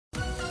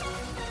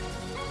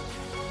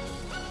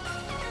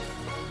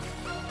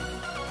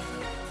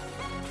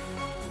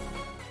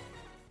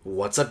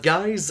What's up,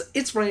 guys?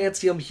 It's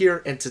Ryantium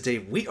here, and today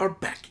we are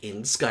back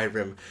in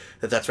Skyrim.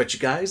 That's right, you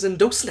guys, and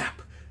don't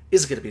snap!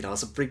 It's gonna be an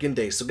awesome freaking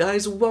day. So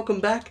guys, welcome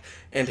back,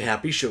 and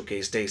happy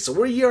Showcase Day. So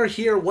we are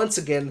here once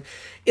again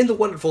in the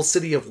wonderful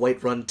city of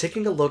Whiterun,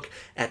 taking a look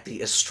at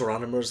the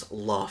Astronomer's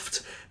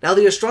Loft. Now,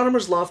 the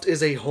Astronomer's Loft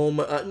is a home,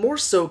 more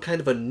so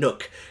kind of a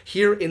nook,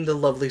 here in the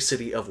lovely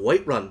city of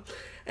Whiterun.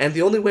 And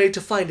the only way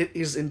to find it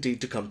is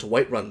indeed to come to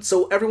Whiterun.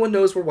 So everyone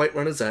knows where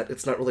Whiterun is at.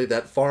 It's not really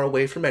that far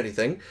away from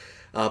anything.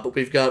 But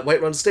we've got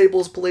Whiterun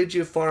Stables,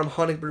 Pelagia Farm,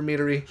 Huntingbrew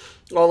Meadery,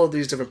 all of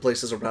these different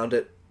places around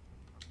it.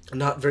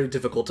 Not very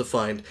difficult to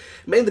find,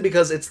 mainly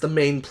because it's the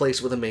main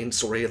place where the main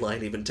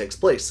storyline even takes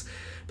place.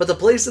 But the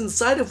place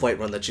inside of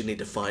Whiterun that you need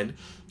to find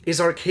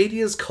is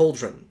Arcadia's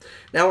Cauldron.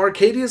 Now,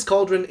 Arcadia's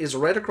Cauldron is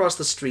right across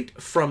the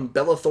street from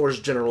Belethor's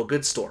General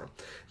Goods store.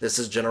 This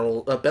is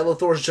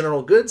Belethor's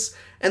General Goods,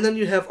 and then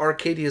you have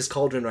Arcadia's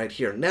Cauldron right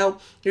here. Now,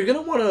 you're going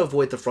to want to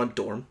avoid the front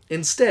door.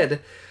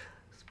 Instead,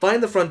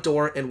 find the front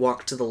door and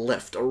walk to the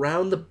left,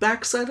 around the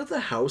back side of the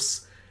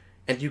house,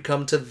 and you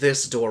come to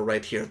this door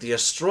right here, the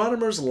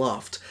Astronomer's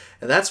Loft.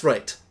 And that's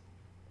right.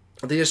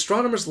 The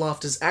Astronomer's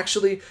Loft is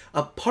actually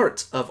a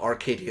part of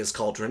Arcadia's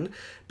Cauldron,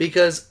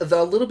 because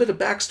the little bit of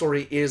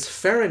backstory is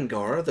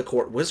Farengar, the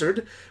court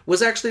wizard,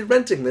 was actually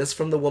renting this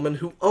from the woman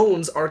who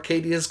owns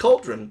Arcadia's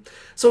Cauldron.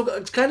 So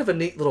it's kind of a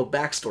neat little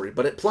backstory,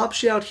 but it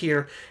plops you out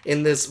here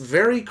in this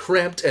very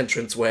cramped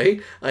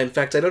entranceway. In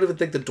fact, I don't even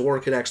think the door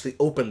could actually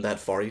open that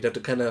far. You'd have to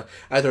kind of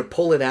either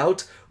pull it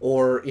out,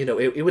 or, you know,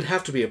 it would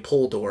have to be a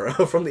pull door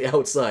from the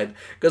outside,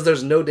 because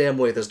there's no damn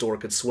way this door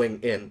could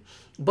swing in.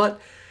 But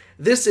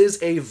this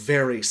is a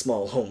very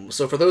small home,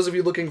 so for those of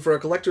you looking for a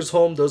collector's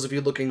home, those of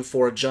you looking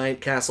for a giant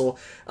castle,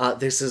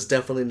 this is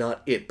definitely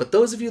not it. But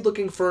those of you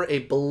looking for a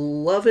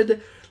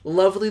beloved,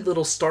 lovely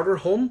little starter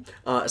home,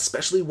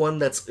 especially one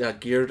that's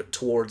geared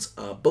towards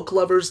book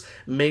lovers,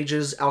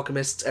 mages,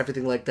 alchemists,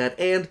 everything like that,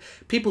 and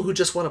people who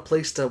just want a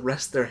place to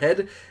rest their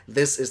head,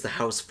 this is the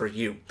house for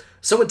you.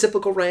 So in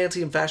typical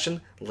Ryantium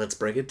fashion, let's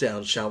break it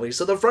down, shall we?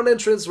 So the front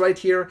entrance right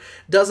here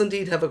does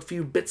indeed have a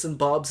few bits and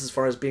bobs as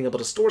far as being able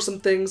to store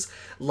some things.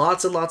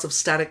 Lots and lots of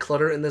static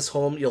clutter in this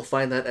home. You'll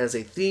find that as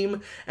a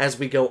theme as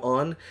we go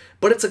on.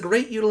 But it's a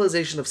great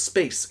utilization of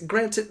space.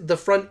 Granted, the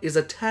front is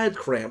a tad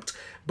cramped,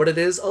 but it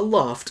is a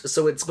loft,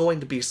 so it's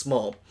going to be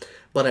small.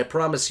 But I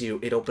promise you,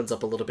 it opens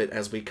up a little bit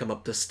as we come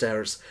up the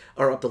stairs,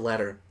 or up the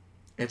ladder.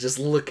 And just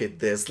look at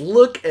this.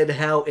 Look at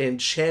how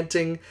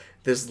enchanting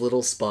this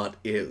little spot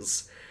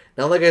is.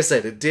 Now, like I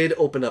said, it did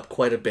open up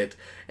quite a bit,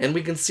 and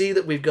we can see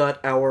that we've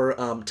got our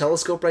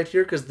telescope right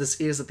here, because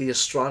this is the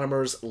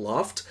Astronomer's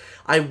Loft.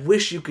 I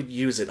wish you could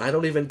use it. I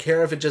don't even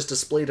care if it just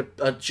displayed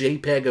a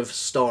JPEG of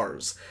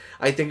stars.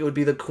 I think it would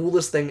be the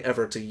coolest thing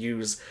ever to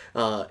use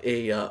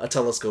a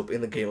telescope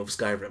in the game of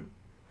Skyrim.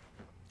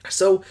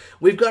 So,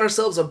 we've got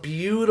ourselves a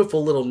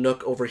beautiful little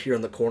nook over here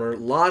in the corner.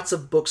 Lots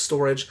of book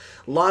storage,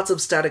 lots of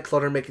static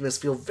clutter, making this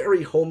feel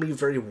very homey,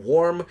 very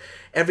warm.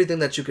 Everything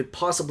that you could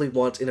possibly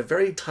want in a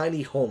very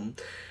tiny home.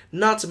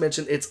 Not to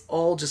mention, it's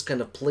all just kind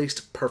of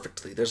placed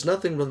perfectly. There's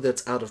nothing really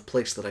that's out of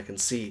place that I can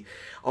see.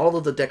 All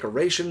of the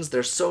decorations,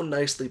 they're so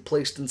nicely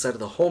placed inside of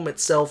the home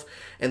itself,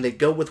 and they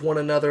go with one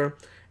another.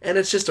 And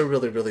it's just a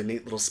really, really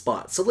neat little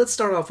spot. So let's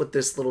start off with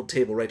this little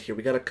table right here.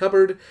 We got a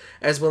cupboard,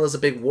 as well as a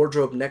big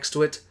wardrobe next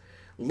to it.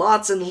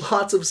 Lots and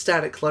lots of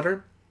static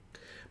clutter.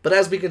 But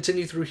as we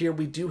continue through here,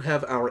 we do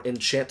have our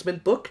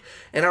enchantment book.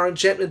 And our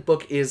enchantment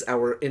book is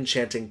our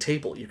enchanting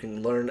table. You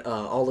can learn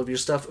all of your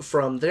stuff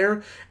from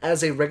there,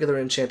 as a regular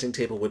enchanting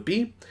table would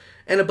be.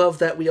 And above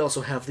that, we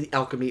also have the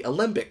alchemy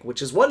alembic,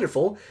 which is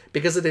wonderful,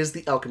 because it is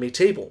the alchemy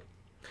table.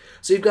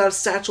 So you've got a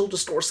satchel to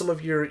store some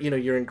of your,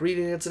 your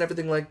ingredients and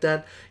everything like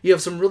that. You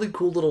have some really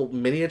cool little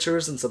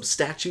miniatures and some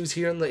statues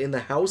here in the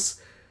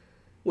house,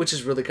 which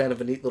is really kind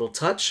of a neat little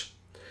touch.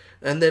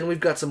 And then we've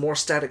got some more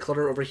static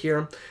clutter over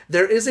here.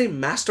 There is a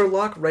master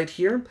lock right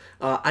here.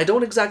 I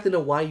don't exactly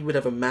know why you would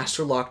have a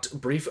master locked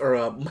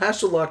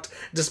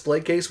display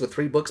case with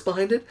 3 books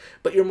behind it,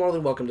 but you're more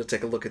than welcome to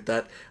take a look at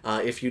that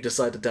if you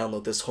decide to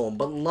download this home.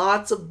 But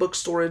lots of book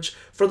storage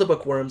for the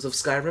bookworms of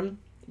Skyrim,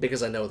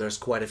 because I know there's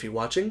quite a few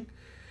watching.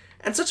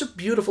 And such a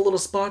beautiful little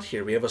spot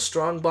here. We have a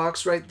strong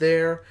box right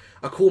there,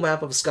 a cool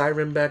map of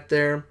Skyrim back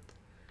there,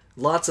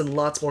 lots and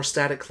lots more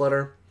static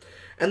clutter.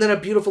 And then a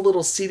beautiful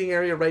little seating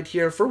area right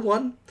here for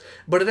one.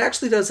 But it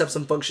actually does have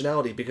some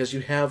functionality, because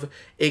you have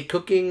a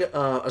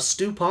a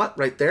stew pot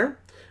right there,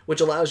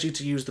 which allows you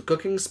to use the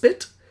cooking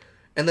spit.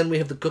 And then we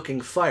have the cooking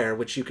fire,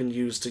 which you can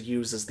use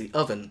as the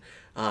oven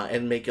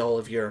and make all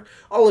of your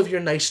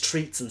nice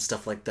treats and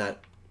stuff like that.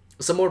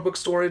 Some more book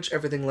storage,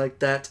 everything like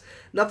that.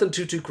 Nothing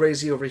too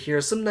crazy over here.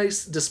 Some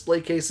nice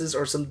display cases,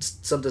 or some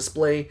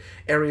display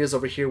areas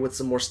over here with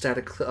some more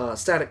static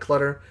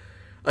clutter.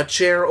 A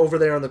chair over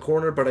there in the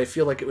corner, but I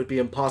feel like it would be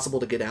impossible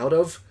to get out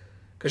of,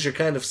 because you're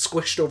kind of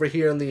squished over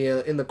here in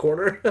the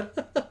corner.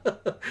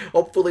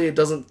 Hopefully it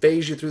doesn't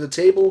phase you through the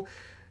table,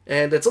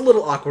 and it's a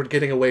little awkward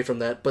getting away from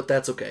that, but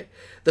that's okay.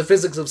 The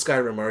physics of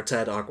Skyrim are a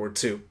tad awkward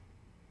too.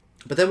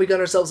 But then we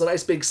got ourselves a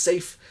nice big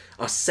safe,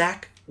 a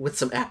sack with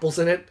some apples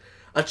in it.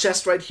 a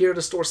chest right here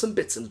to store some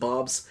bits and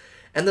bobs.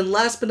 And then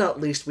last but not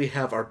least, we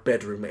have our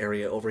bedroom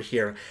area over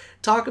here.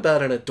 Talk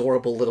about an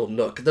adorable little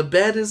nook. The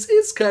bed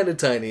is kind of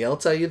tiny, I'll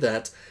tell you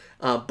that.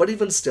 But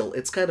even still,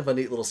 it's kind of a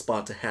neat little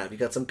spot to have. You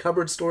got some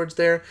cupboard storage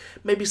there,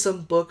 maybe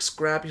some books,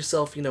 grab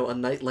yourself, you know, a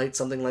nightlight,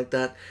 something like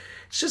that.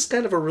 It's just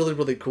kind of a really,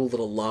 really cool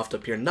little loft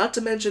up here. Not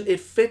to mention, it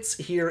fits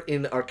here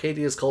in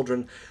Arcadia's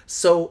Cauldron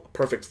so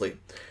perfectly.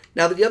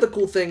 Now, the other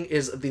cool thing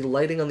is the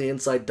lighting on the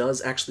inside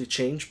does actually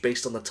change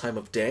based on the time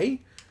of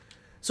day.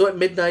 So at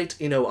midnight,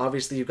 you know,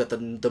 obviously you've got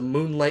the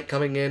moonlight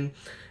coming in,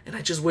 and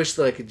I just wish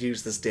that I could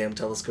use this damn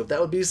telescope.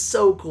 That would be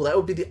so cool. That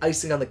would be the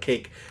icing on the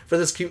cake for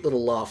this cute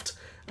little loft.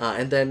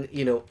 And then,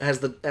 you know, as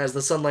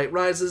the sunlight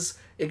rises,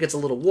 it gets a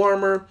little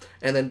warmer,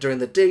 and then during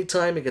the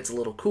daytime, it gets a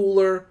little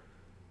cooler,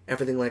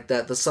 everything like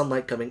that. The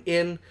sunlight coming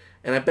in,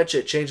 and I bet you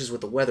it changes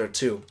with the weather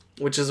too,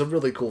 which is a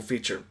really cool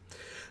feature.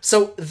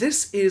 So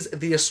this is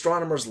the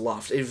Astronomer's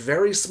Loft, a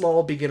very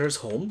small beginner's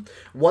home,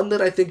 one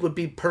that I think would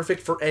be perfect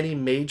for any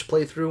mage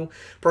playthrough.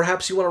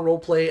 Perhaps you want to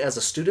roleplay as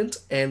a student,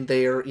 and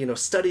they're, you know,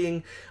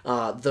 studying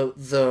what's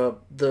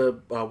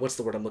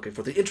the word I'm looking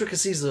for? The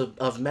intricacies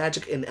of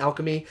magic and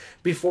alchemy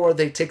before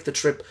they take the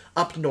trip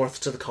up north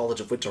to the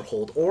College of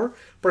Winterhold. Or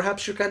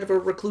perhaps you're kind of a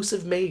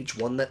reclusive mage,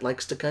 one that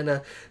likes to kind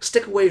of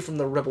stick away from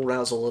the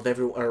rabble-rousel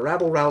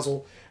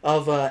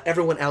of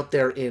everyone out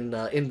there in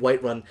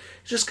Whiterun.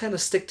 Just kind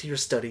of stick to your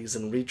studies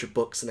and read your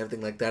books and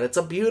everything like that. It's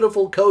a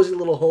beautiful, cozy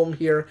little home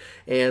here,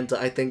 and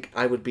I think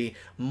I would be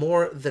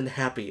more than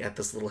happy at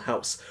this little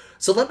house.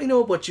 So let me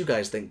know what you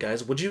guys think,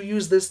 guys. Would you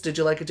use this? Did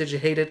you like it? Did you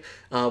hate it?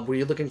 Were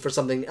you looking for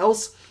something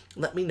else?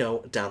 Let me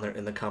know down there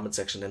in the comment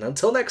section. And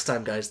until next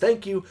time, guys,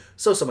 thank you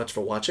so much for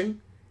watching,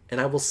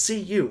 and I will see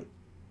you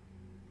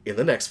in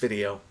the next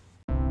video.